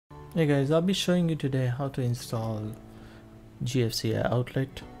Hey guys, I'll be showing you today how to install GFCI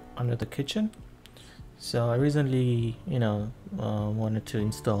outlet under the kitchen. So I recently, wanted to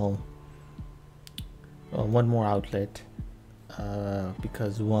install one more outlet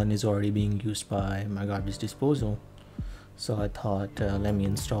because one is already being used by my garbage disposal. So I thought, let me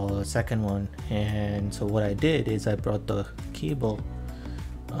install a second one. And so what I did is I brought the cable,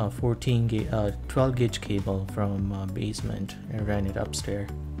 12 gauge cable from basement and ran it upstairs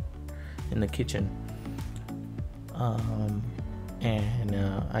in the kitchen. And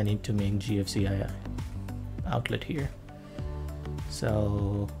I need to make GFCI outlet here.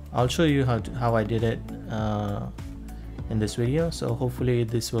 So I'll show you how I did it in this video. So hopefully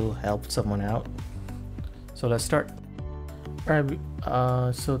this will help someone out. So let's start. Alright,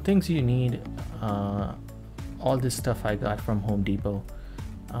 so things you need, all this stuff I got from Home Depot,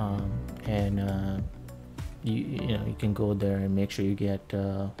 and you can go there and make sure you get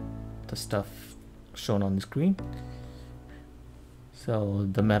the stuff shown on the screen. So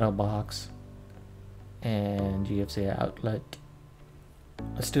the metal box and GFCI outlet,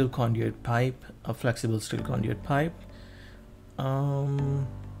 a steel conduit pipe, a flexible steel conduit pipe.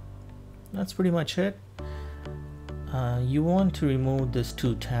 That's pretty much it. You want to remove these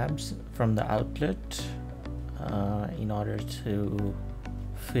two tabs from the outlet in order to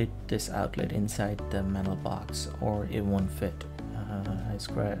fit this outlet inside the metal box, or it won't fit.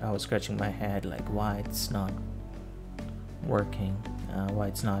 I was scratching my head like why it's not working, why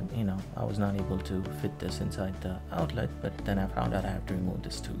it's not, I was not able to fit this inside the outlet, but then I found out I have to remove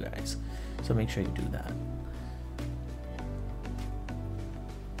these two guys. So make sure you do that.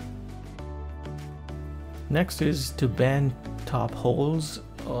 Next is to band top holes,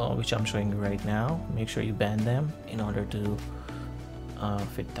 which I'm showing you right now. Make sure you band them in order to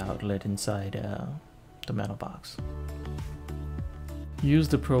fit the outlet inside the metal box. Use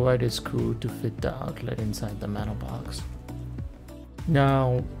the provided screw to fit the outlet inside the metal box.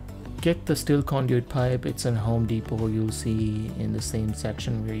 Now get the steel conduit pipe. It's in Home Depot. You'll see in the same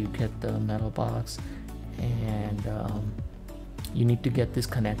section where you get the metal box, and you need to get this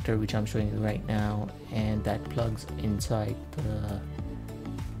connector, which I'm showing you right now, and that plugs inside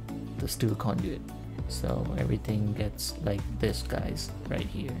the steel conduit. So everything gets like this, guys, right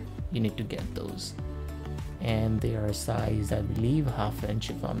here. You need to get those, and they are size, I believe, 1/2 inch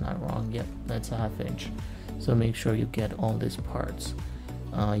if I'm not wrong. Yep, that's 1/2 inch. So make sure you get all these parts.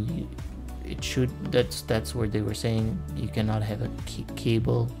 That's where they were saying you cannot have a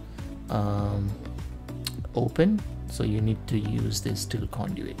cable open, so you need to use this steel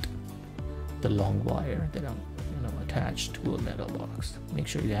conduit, the long wire that I'm attached to a metal box. Make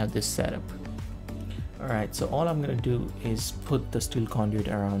sure you have this set up. Alright, so all I'm gonna do is put the steel conduit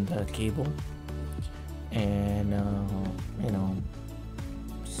around the cable and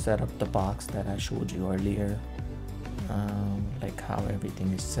set up the box that I showed you earlier, like how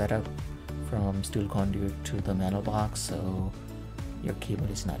everything is set up from steel conduit to the metal box, so your cable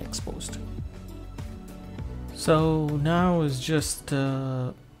is not exposed. So now is just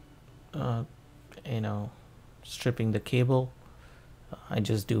stripping the cable. I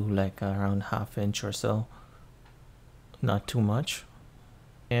just do like around 1/2 inch or so, not too much,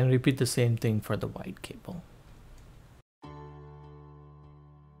 and repeat the same thing for the white cable.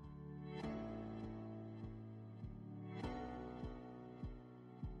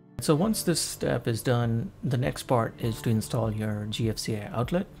 So once this step is done, the next part is to install your GFCI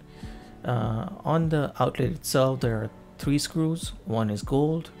outlet. On the outlet itself, there are 3 screws. One is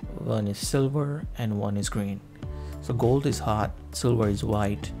gold, one is silver, and one is green. So gold is hot, silver is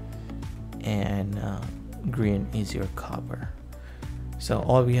white, and green is your copper. So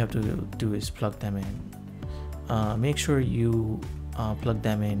all we have to do is plug them in. Make sure you plug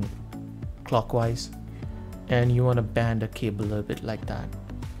them in clockwise, and you want to band the cable a little bit like that.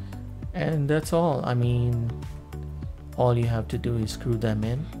 And that's all. I mean, all you have to do is screw them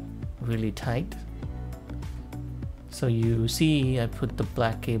in really tight. So you see I put the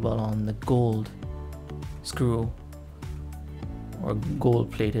black cable on the gold screw, or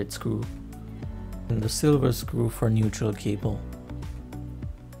gold plated screw, and the silver screw for neutral cable,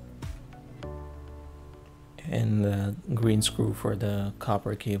 and the green screw for the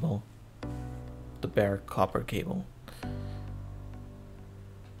copper cable, the bare copper cable.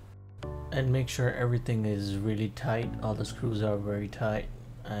 And make sure everything is really tight. All the screws are very tight,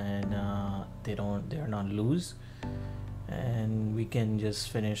 and they're not loose, and we can just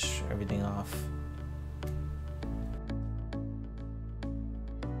finish everything off.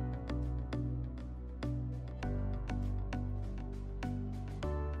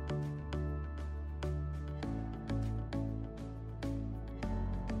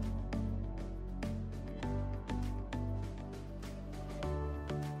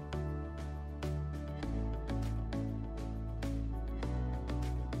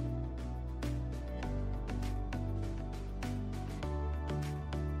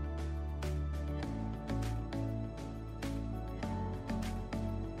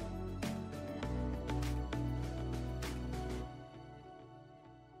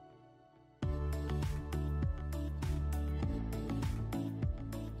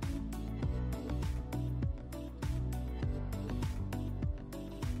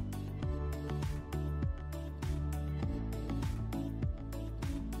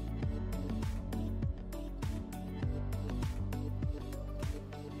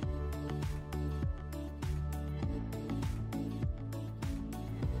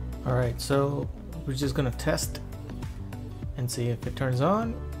 Alright, so we're just gonna test and see if it turns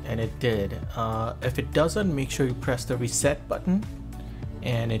on, and it did. If it doesn't, make sure you press the reset button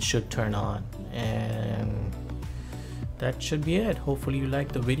and it should turn on, and that should be it. Hopefully you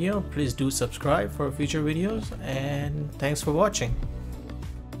liked the video. Please do subscribe for future videos, and thanks for watching.